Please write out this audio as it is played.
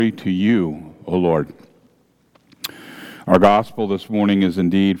To you, O Lord. Our gospel this morning is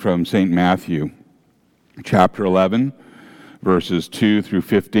indeed from St. Matthew, chapter 11, verses 2 through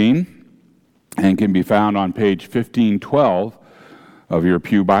 15, and can be found on page 1512 of your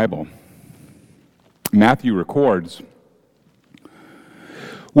Pew Bible. Matthew records,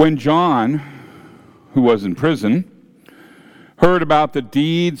 "When John, who was in prison, heard about the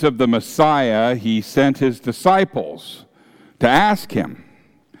deeds of the Messiah, he sent his disciples to ask him,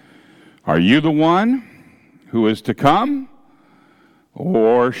 'Are you the one who is to come,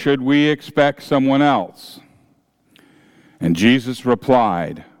 or should we expect someone else?' And Jesus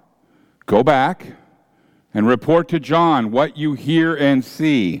replied, 'Go back and report to John what you hear and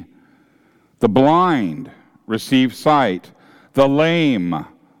see. The blind receive sight, the lame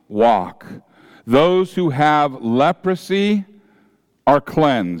walk, those who have leprosy are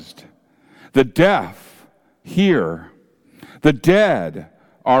cleansed, the deaf hear, the dead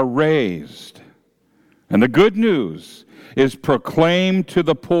are raised, and the good news is proclaimed to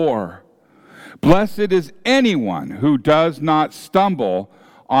the poor. Blessed is anyone who does not stumble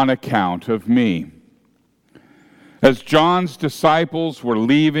on account of me.' As John's disciples were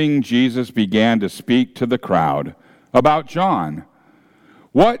leaving, Jesus began to speak to the crowd about John.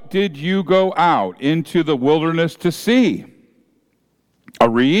 'What did you go out into the wilderness to see? A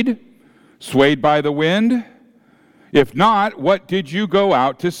reed swayed by the wind? If not, what did you go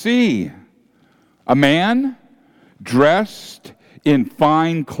out to see? A man dressed in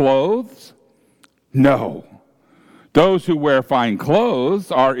fine clothes? No. Those who wear fine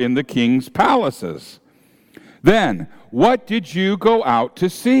clothes are in the king's palaces. Then, what did you go out to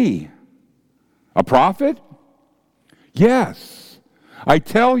see? A prophet? Yes, I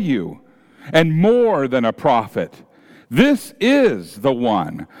tell you, and more than a prophet. This is the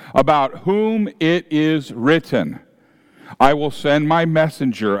one about whom it is written, 'I will send my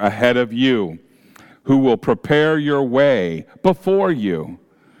messenger ahead of you, who will prepare your way before you.'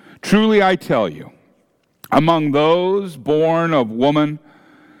 Truly I tell you, among those born of woman,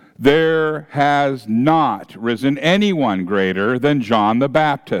 there has not risen anyone greater than John the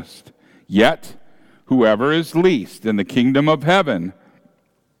Baptist. Yet, whoever is least in the kingdom of heaven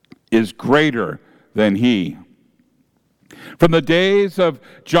is greater than he. From the days of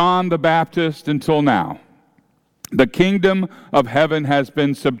John the Baptist until now, the kingdom of heaven has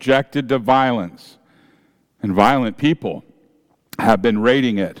been subjected to violence, and violent people have been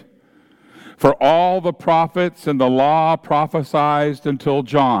raiding it. For all the prophets and the law prophesied until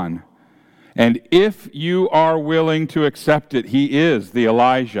John, and if you are willing to accept it, he is the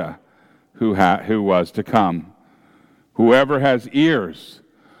Elijah who was to come. Whoever has ears,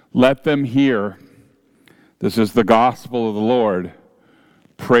 let them hear. This is the gospel of the Lord.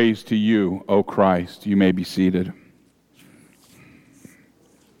 Praise to you, O Christ." You may be seated.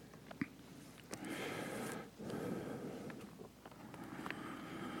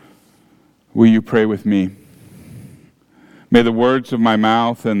 Will you pray with me? May the words of my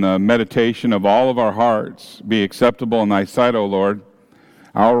mouth and the meditation of all of our hearts be acceptable in thy sight, O Lord,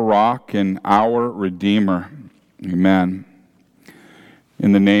 our rock and our Redeemer. Amen.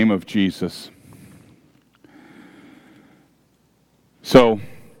 In the name of Jesus. So,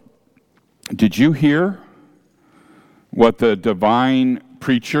 did you hear what the divine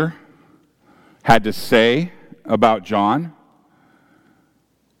preacher had to say about John?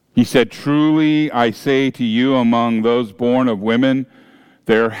 He said, "Truly I say to you, among those born of women,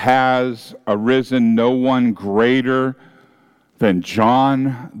 there has arisen no one greater than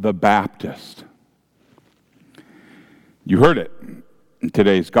John the Baptist." You heard it in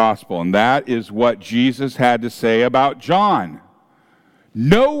today's gospel, and that is what Jesus had to say about John.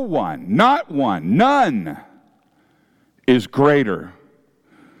 No one, not one, none is greater.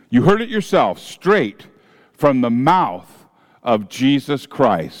 You heard it yourself, straight from the mouth of Jesus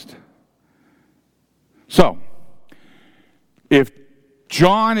Christ. So, if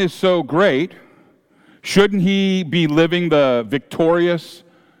John is so great, shouldn't he be living the victorious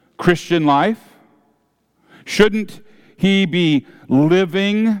Christian life? Shouldn't he be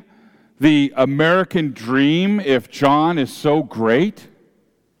living the American dream if John is so great?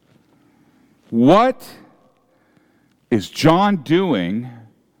 What is John doing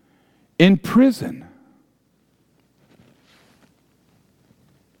in prison?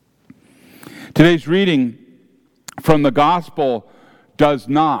 Today's reading from the gospel does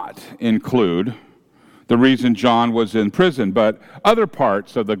not include the reason John was in prison, but other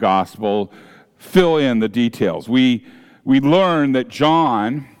parts of the gospel fill in the details. We learn that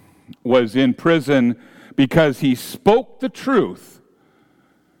John was in prison because he spoke the truth.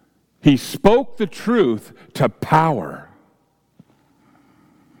 He spoke the truth to power.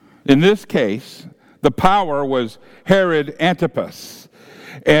 In this case, the power was Herod Antipas.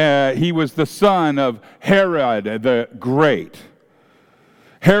 He was the son of Herod the Great.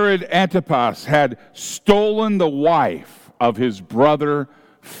 Herod Antipas had stolen the wife of his brother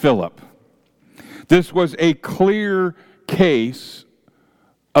Philip. This was a clear case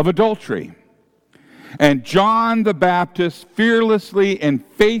of adultery. And John the Baptist fearlessly and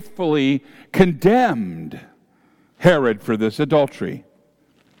faithfully condemned Herod for this adultery.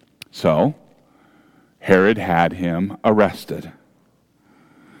 So, Herod had him arrested.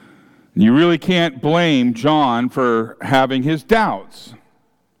 You really can't blame John for having his doubts.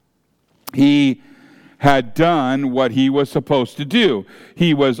 He had done what he was supposed to do.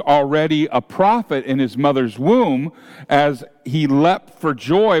 He was already a prophet in his mother's womb, as he leapt for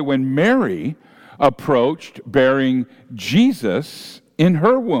joy when Mary approached bearing Jesus in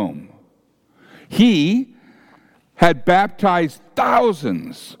her womb. He had baptized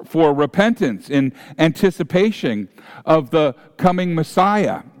thousands for repentance in anticipation of the coming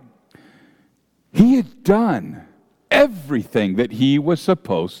Messiah. He had done everything that he was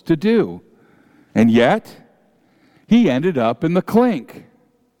supposed to do. And yet, he ended up in the clink.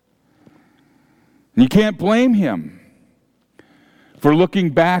 And you can't blame him for looking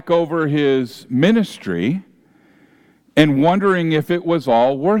back over his ministry and wondering if it was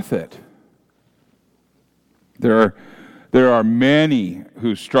all worth it. There are many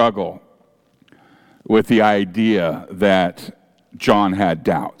who struggle with the idea that John had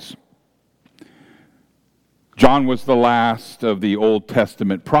doubts. John was the last of the Old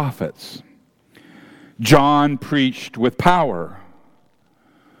Testament prophets. John preached with power.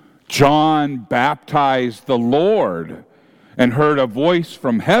 John baptized the Lord and heard a voice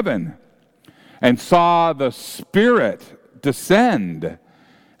from heaven and saw the Spirit descend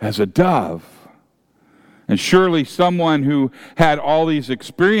as a dove. And surely someone who had all these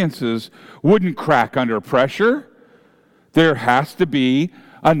experiences wouldn't crack under pressure. There has to be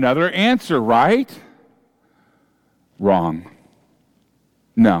another answer, right? Wrong.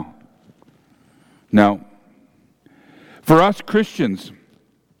 No. For us Christians,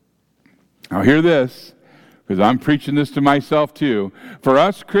 now hear this, because I'm preaching this to myself too. For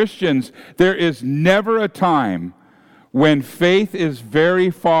us Christians, there is never a time when faith is very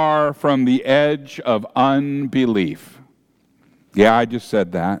far from the edge of unbelief. Yeah, I just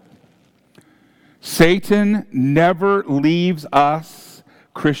said that. Satan never leaves us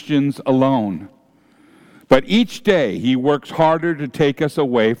Christians alone. But each day he works harder to take us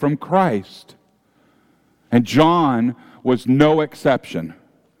away from Christ. And John was no exception.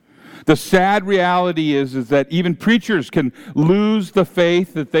 The sad reality is that even preachers can lose the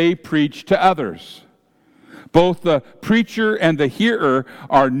faith that they preach to others. Both the preacher and the hearer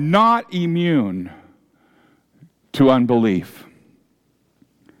are not immune to unbelief.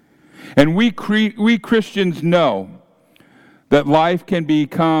 And we Christians know that life can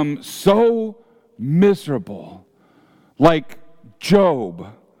become so miserable, like Job,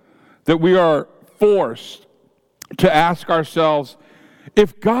 that we are forced to ask ourselves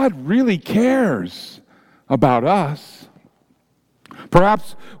if God really cares about us.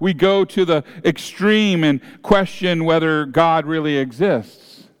 Perhaps we go to the extreme and question whether God really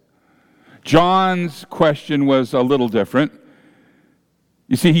exists. John's question was a little different.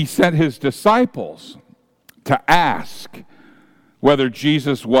 You see, he sent his disciples to ask whether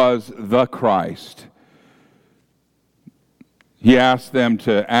Jesus was the Christ. He asked them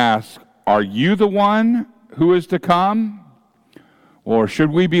to ask, "Are you the one who is to come? Or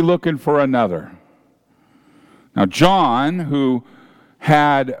should we be looking for another?" Now, John, who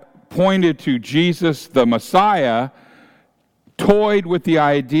had pointed to Jesus the Messiah, toyed with the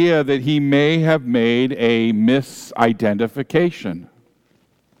idea that he may have made a misidentification.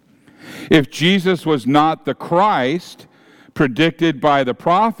 If Jesus was not the Christ predicted by the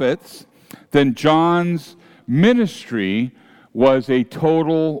prophets, then John's ministry was a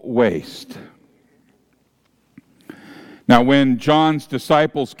total waste. Now, when John's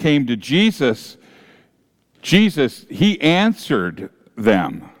disciples came to Jesus, he answered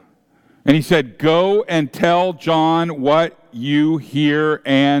them. And he said, "Go and tell John what you hear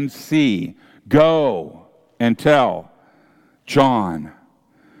and see." Go and tell John.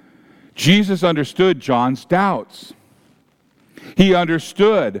 Jesus understood John's doubts. He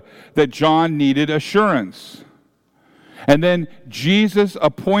understood that John needed assurance. And then Jesus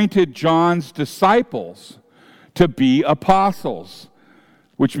appointed John's disciples to be apostles,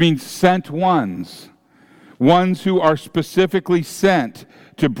 which means sent ones who are specifically sent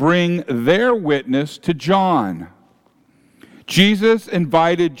to bring their witness to John. Jesus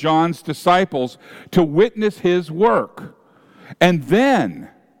invited John's disciples to witness his work, and then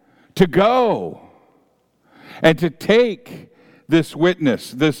to go and to take this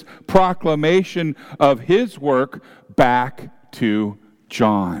witness, this proclamation of his work back to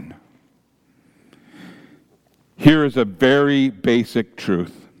John. Here is a very basic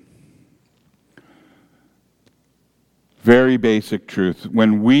truth. Very basic truth.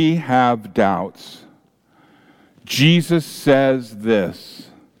 When we have doubts, Jesus says this: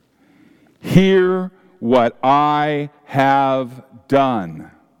 hear what I have done.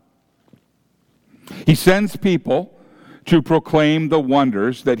 He sends people to proclaim the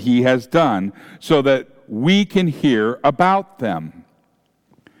wonders that he has done so that we can hear about them.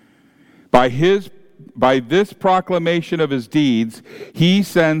 By this proclamation of his deeds, he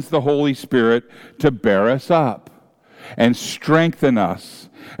sends the Holy Spirit to bear us up and strengthen us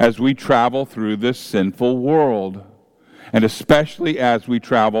as we travel through this sinful world, and especially as we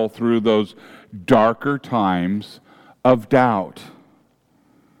travel through those darker times of doubt.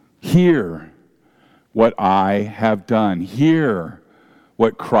 Hear what I have done. Hear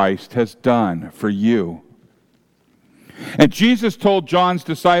what Christ has done for you. And Jesus told John's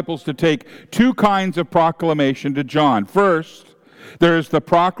disciples to take two kinds of proclamation to John. First, there is the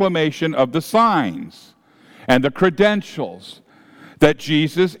proclamation of the signs and the credentials that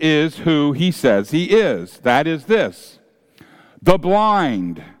Jesus is who he says he is. That is this: the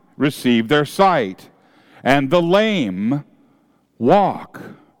blind receive their sight, and the lame walk.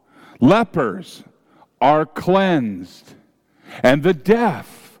 Lepers are cleansed, and the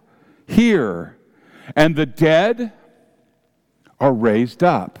deaf hear, and the dead are raised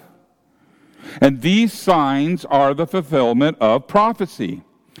up. And these signs are the fulfillment of prophecy.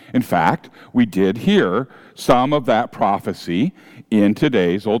 In fact, we did hear some of that prophecy in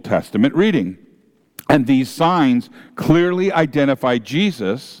today's Old Testament reading. And these signs clearly identify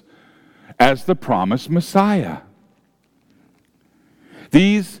Jesus as the promised Messiah.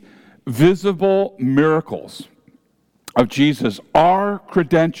 These visible miracles of Jesus are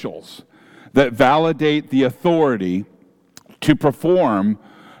credentials that validate the authority to perform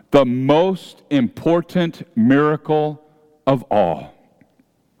the most important miracle of all.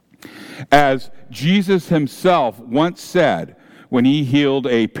 As Jesus himself once said when he healed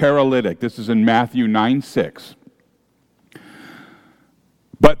a paralytic, this is in Matthew 9:6,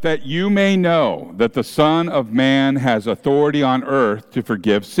 "But that you may know that the Son of Man has authority on earth to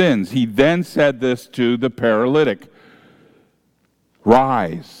forgive sins." He then said this to the paralytic: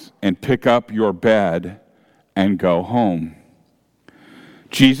 "Rise and pick up your bed and go home."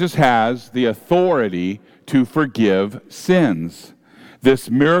 Jesus has the authority to forgive sins.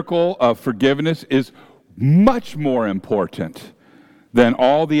 This miracle of forgiveness is much more important than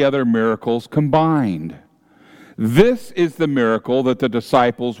all the other miracles combined. This is the miracle that the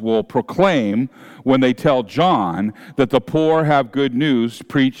disciples will proclaim when they tell John that the poor have good news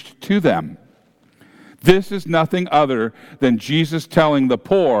preached to them. This is nothing other than Jesus telling the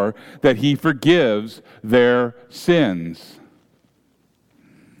poor that he forgives their sins.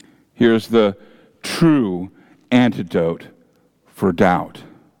 Here's the true antidote for doubt.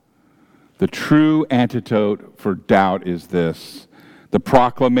 The true antidote for doubt is this: the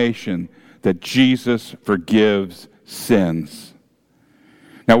proclamation that Jesus forgives sins.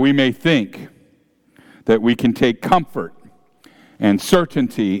 Now, we may think that we can take comfort and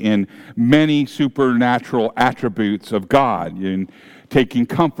certainty in many supernatural attributes of God, in taking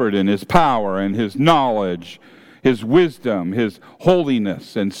comfort in his power and his knowledge, his wisdom, his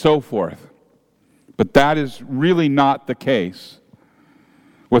holiness, and so forth. But that is really not the case.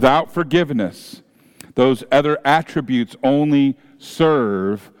 Without forgiveness, those other attributes only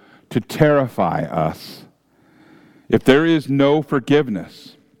serve to terrify us. If there is no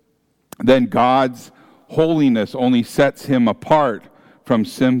forgiveness, then God's holiness only sets him apart from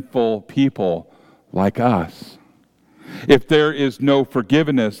sinful people like us. If there is no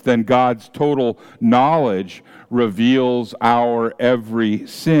forgiveness, then God's total knowledge reveals our every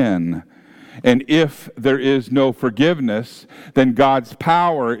sin. And if there is no forgiveness, then God's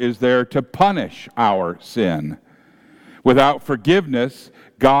power is there to punish our sin. Without forgiveness,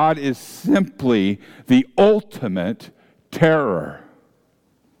 God is simply the ultimate terror.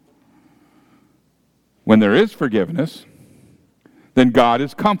 When there is forgiveness, then God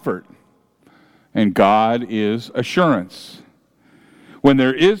is comfort, and God is assurance. When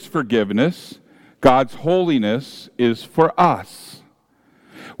there is forgiveness, God's holiness is for us.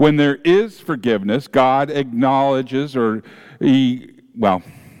 When there is forgiveness, God acknowledges, when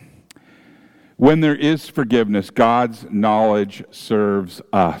there is forgiveness, God's knowledge serves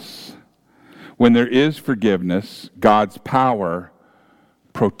us. When there is forgiveness, God's power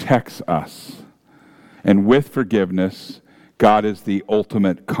protects us. And with forgiveness, God is the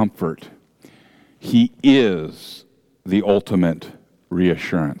ultimate comfort. He is the ultimate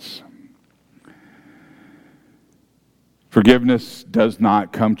reassurance. Forgiveness does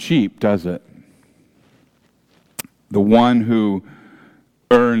not come cheap, does it? The one who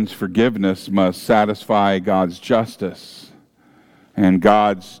earns forgiveness must satisfy God's justice, and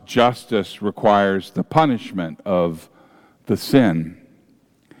God's justice requires the punishment of the sin.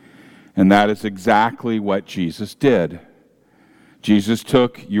 And that is exactly what Jesus did. Jesus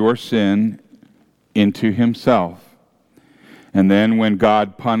took your sin into himself. And then when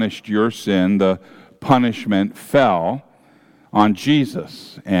God punished your sin, the punishment fell on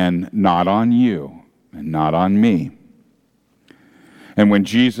Jesus and not on you and not on me. And when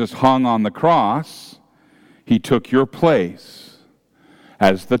Jesus hung on the cross, he took your place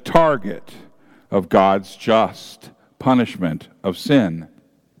as the target of God's just punishment of sin.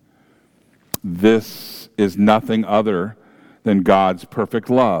 This is nothing other than God's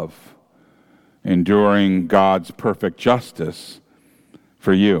perfect love, enduring God's perfect justice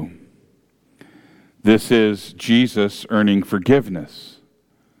for you. This is Jesus earning forgiveness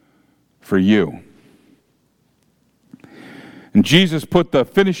for you. And Jesus put the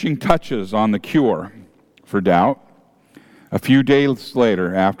finishing touches on the cure for doubt a few days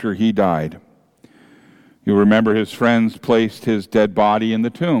later after he died. You remember his friends placed his dead body in the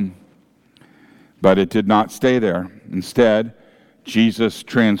tomb, but it did not stay there. Instead, Jesus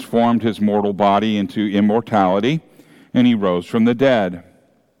transformed his mortal body into immortality, and he rose from the dead.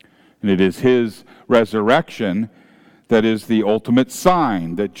 And it is his resurrection that is the ultimate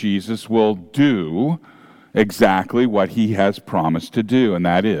sign that Jesus will do exactly what he has promised to do, and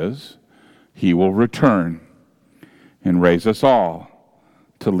that is, he will return and raise us all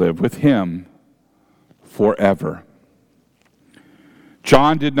to live with him forever.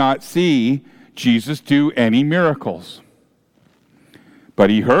 John did not see Jesus do any miracles, but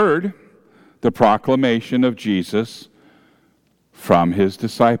he heard the proclamation of Jesus from his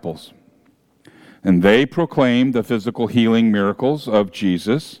disciples. And they proclaimed the physical healing miracles of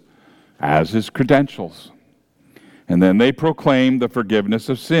Jesus as his credentials. And then they proclaimed the forgiveness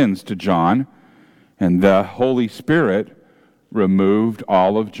of sins to John, and the Holy Spirit removed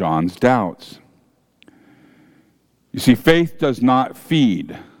all of John's doubts. You see, faith does not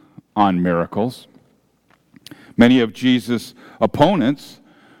feed on miracles. Many of Jesus' opponents,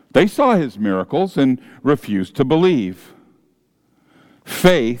 they saw his miracles and refused to believe.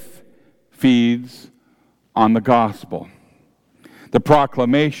 Faith feeds on the gospel, the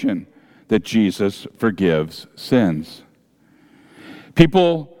proclamation that Jesus forgives sins.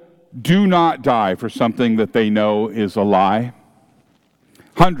 People do not die for something that they know is a lie.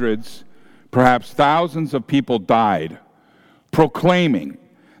 Hundreds, perhaps thousands of people died proclaiming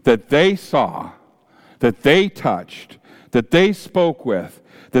that they saw, that they touched, that they spoke with,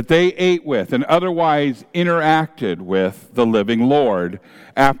 that they ate with, and otherwise interacted with the living Lord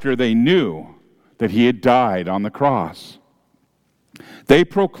after they knew that he had died on the cross. They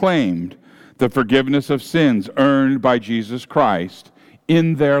proclaimed the forgiveness of sins earned by Jesus Christ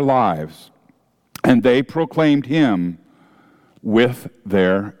in their lives, and they proclaimed him with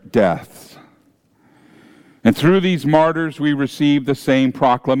their deaths. And through these martyrs, we receive the same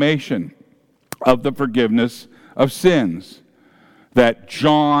proclamation of the forgiveness of sins that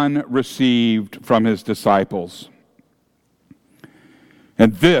John received from his disciples.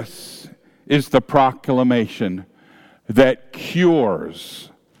 And this is the proclamation that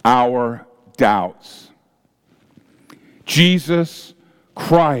cures our doubts. Jesus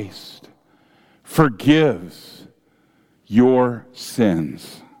Christ forgives your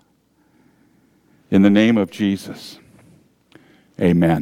sins. In the name of Jesus, amen.